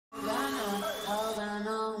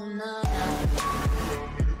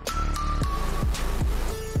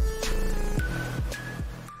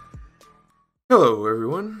Hello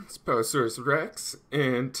everyone, it's Powasaurus.Rex,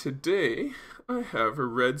 and today I have a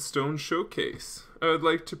Redstone showcase. I would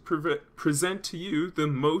like to present to you the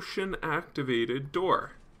motion activated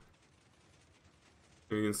door.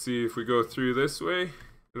 You can see if we go through this way,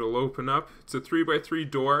 it'll open up. It's a 3x3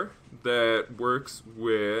 door that works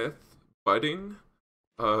with budding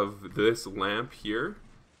of this lamp here.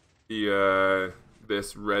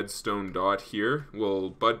 This redstone dot here will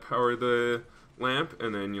bud power the lamp,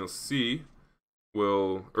 and then you'll see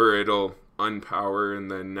it'll unpower,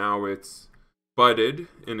 and then now it's budded.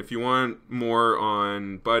 And if you want more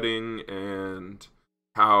on budding and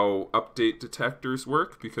how update detectors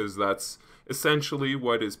work, because that's essentially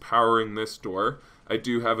what is powering this door, I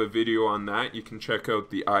do have a video on that. You can check out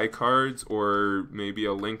the iCards or maybe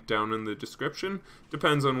a link down in the description.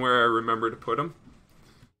 Depends on where I remember to put them.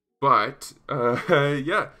 But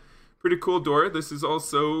yeah, pretty cool door. This is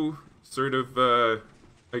also sort of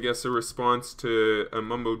I guess a response to a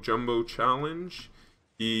Mumbo Jumbo challenge.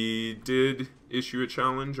 He did issue a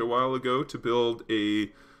challenge a while ago to build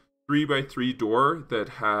a 3x3 door that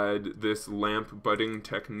had this lamp budding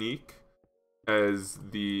technique as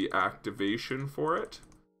the activation for it.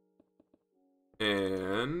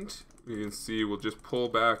 And you can see we'll just pull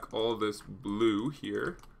back all this blue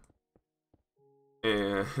here.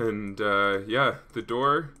 And yeah, the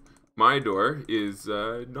door, my door, is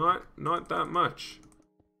not that much.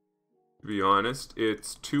 To be honest,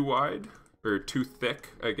 it's too wide, or too thick,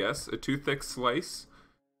 I guess. A too thick slice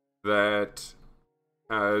that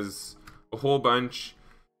has a whole bunch.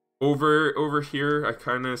 Over here, I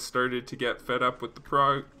kind of started to get fed up with the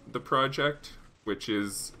project, which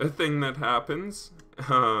is a thing that happens.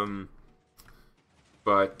 So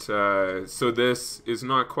this is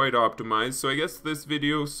not quite optimized. So I guess this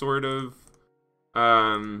video sort of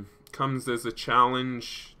comes as a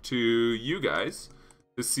challenge to you guys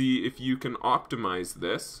to see if you can optimize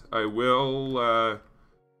this. I will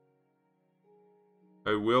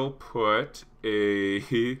put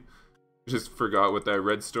a just forgot what that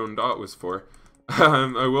redstone dot was for.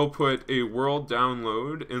 I will put a world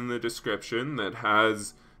download in the description that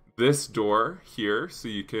has this door here, so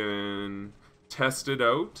you can test it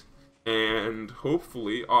out and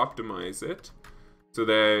hopefully optimize it so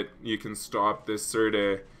that you can stop this sort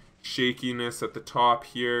of shakiness at the top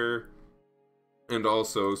here, and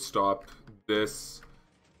also stop this.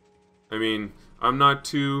 I mean, I'm not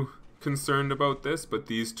too concerned about this, but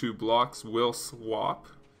these two blocks will swap.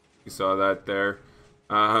 You saw that there.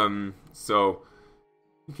 So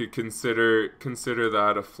you could consider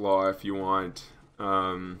that a flaw if you want.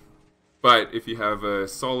 But if you have a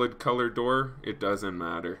solid color door, it doesn't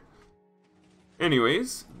matter.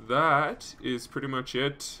 Anyways, that is pretty much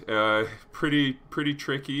it. Pretty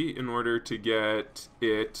tricky in order to get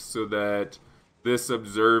it so that this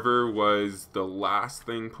observer was the last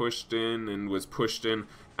thing pushed in, and was pushed in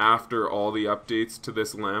after all the updates to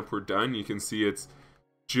this lamp were done. You can see it's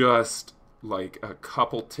just like a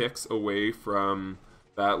couple ticks away from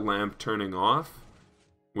that lamp turning off,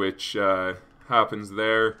 which happens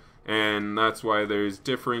there. And that's why there's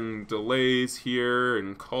differing delays here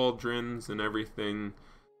and cauldrons and everything.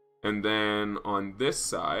 And then on this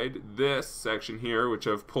side, this section here, which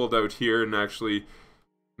I've pulled out here and actually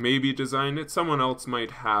maybe designed it, someone else might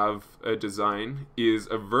have a design, is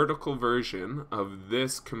a vertical version of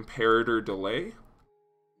this comparator delay.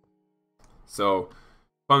 So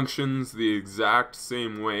functions the exact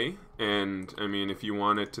same way. And I mean, if you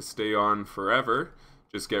want it to stay on forever,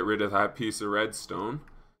 just get rid of that piece of redstone.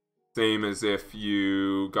 Same as if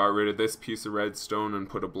you got rid of this piece of redstone and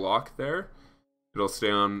put a block there. It'll stay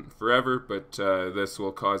on forever, but this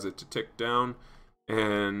will cause it to tick down.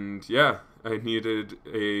 And yeah, I needed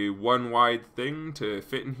a 1 wide thing to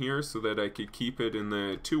fit in here so that I could keep it in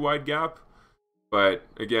the 2 wide gap. But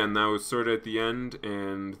again, that was sort of at the end,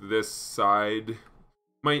 and this side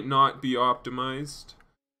might not be optimized.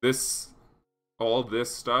 All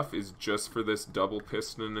this stuff is just for this double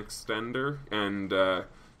piston extender, and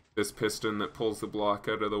this piston that pulls the block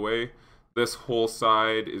out of the way. This whole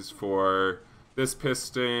side is for this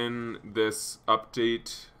piston, this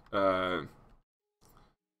update,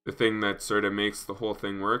 the thing that sort of makes the whole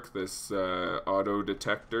thing work, this auto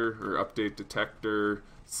detector or update detector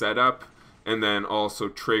setup, and then also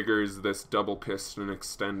triggers this double piston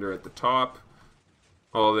extender at the top.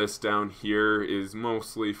 All this down here is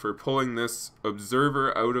mostly for pulling this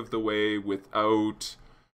observer out of the way without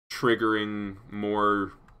triggering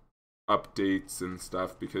more updates and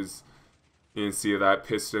stuff, because you can see that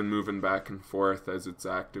piston moving back and forth as it's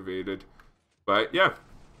activated. But yeah,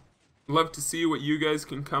 love to see what you guys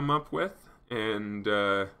can come up with, and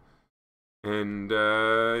yeah,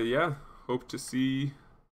 hope to see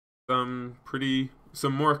some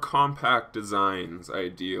more compact designs,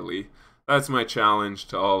 ideally. That's my challenge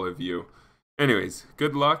to all of you. Anyways,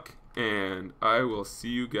 good luck, and I will see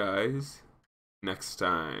you guys next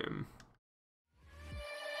time.